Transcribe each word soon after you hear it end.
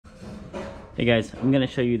Hey guys, I'm gonna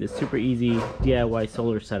show you the super easy DIY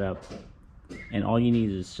solar setup, and all you need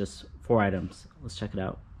is just 4 items. Let's check it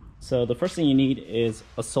out. So the first thing you need is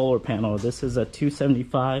a solar panel. This is a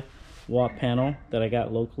 275 watt panel that I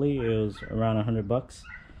got locally. It was around $100.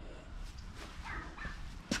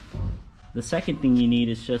 The second thing you need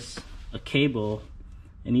is just a cable,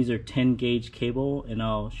 and these are 10 gauge cable, and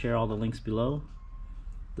I'll share all the links below.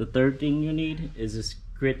 The third thing you need is this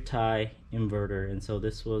grid tie inverter, and so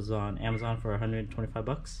this was on Amazon for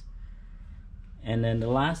 $125. And then the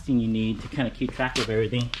last thing you need to kind of keep track of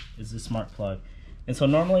everything is the smart plug. And so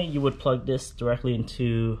normally you would plug this directly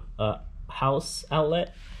into a house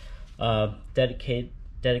outlet, dedicated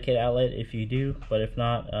outlet if you do, but if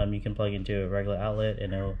not, you can plug into a regular outlet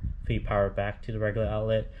and it'll feed power back to the regular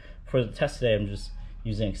outlet. For the test today, I'm just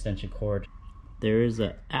using an extension cord. There is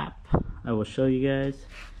an app I will show you guys.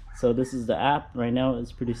 So this is the app. Right now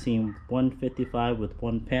it's producing 155 with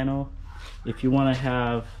one panel. If you want to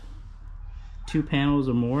have 2 panels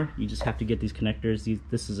or more, you just have to get these connectors.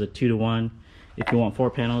 This is a 2-to-1. If you want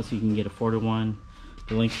 4 panels, you can get a 4-to-1.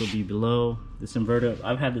 The links will be below. This inverter,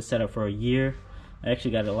 I've had this set up for a year. I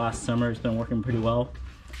actually got it last summer. It's been working pretty well.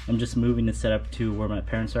 I'm just moving the setup to where my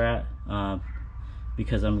parents are at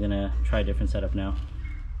because I'm gonna try a different setup now.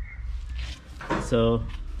 So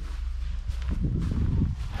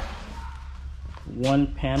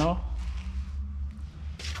 1 panel,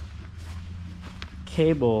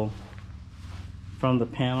 cable from the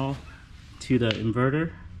panel to the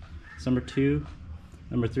inverter. That's number 2.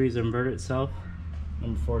 Number 3 is the inverter itself.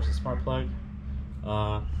 Number 4 is the smart plug.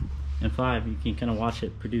 And 5, you can kind of watch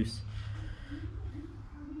it produce.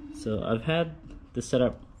 So I've had this set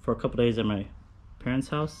up for a couple days at my parents'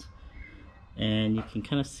 house, and you can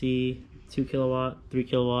kind of see 2 kilowatt, 3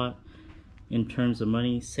 kilowatt in terms of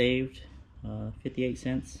money saved. 58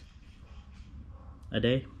 cents a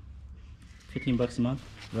day, $15 a month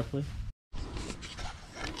roughly.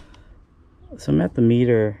 So I'm at the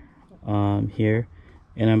meter here,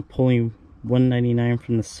 and I'm pulling 199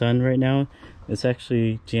 from the sun right now. It's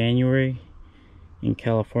actually January in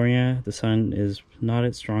California. The sun is not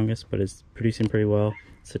its strongest, but it's producing pretty well.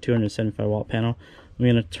 It's a 275 watt panel. I'm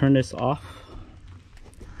gonna turn this off.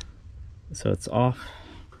 So it's off.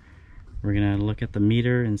 We're gonna look at the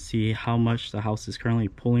meter and see how much the house is currently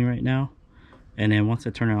pulling right now. And then once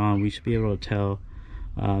I turn it on, we should be able to tell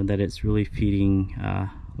that it's really feeding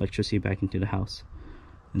electricity back into the house.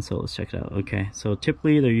 And so let's check it out. Okay, so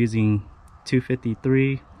typically they're using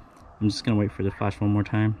 253. I'm just gonna wait for the flash one more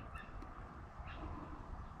time.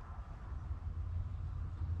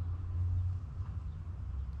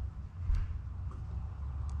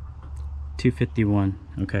 $251.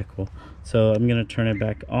 Okay, cool. So I'm gonna turn it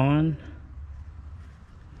back on.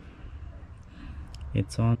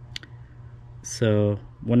 It's on. So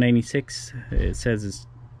 196, it says it's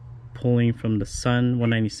pulling from the sun.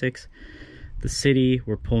 196. The city,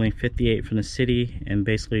 we're pulling 58 from the city, and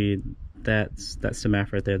basically that's the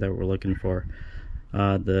math right there that we're looking for.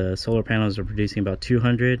 The solar panels are producing about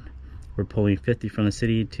 200. We're pulling 50 from the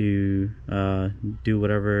city to do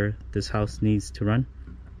whatever this house needs to run.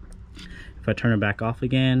 If I turn it back off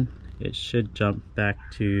again, it should jump back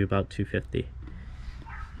to about 250.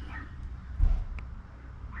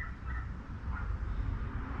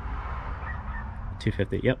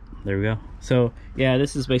 Yep, there we go. So yeah,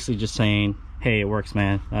 this is basically just saying, hey, it works,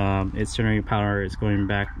 man. It's generating power, it's going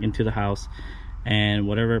back into the house, and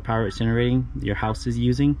whatever power it's generating, your house is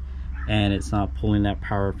using, and it's not pulling that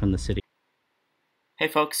power from the city. Hey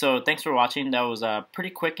folks, so thanks for watching. That was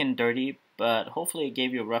pretty quick and dirty, but hopefully it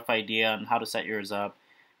gave you a rough idea on how to set yours up.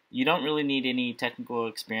 You don't really need any technical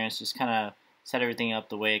experience, just kind of set everything up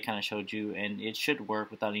the way it kind of showed you, and it should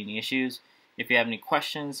work without any issues. If you have any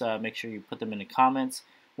questions, make sure you put them in the comments.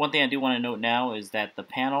 One thing I do want to note now is that the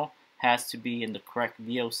panel has to be in the correct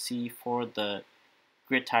VOC for the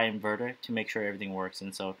grid tie inverter to make sure everything works.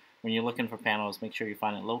 And so when you're looking for panels, make sure you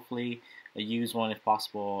find it locally, a used one if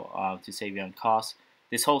possible, to save you on cost.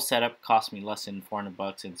 This whole setup cost me less than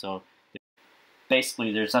 $400, and so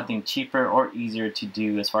basically there's nothing cheaper or easier to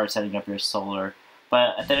do as far as setting up your solar.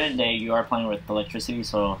 But at the end of the day, you are playing with electricity,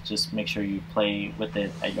 so just make sure you play with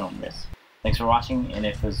it at your own risk. Thanks for watching, and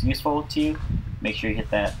if it was useful to you, make sure you hit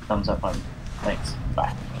that thumbs up button. Thanks.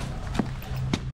 Bye.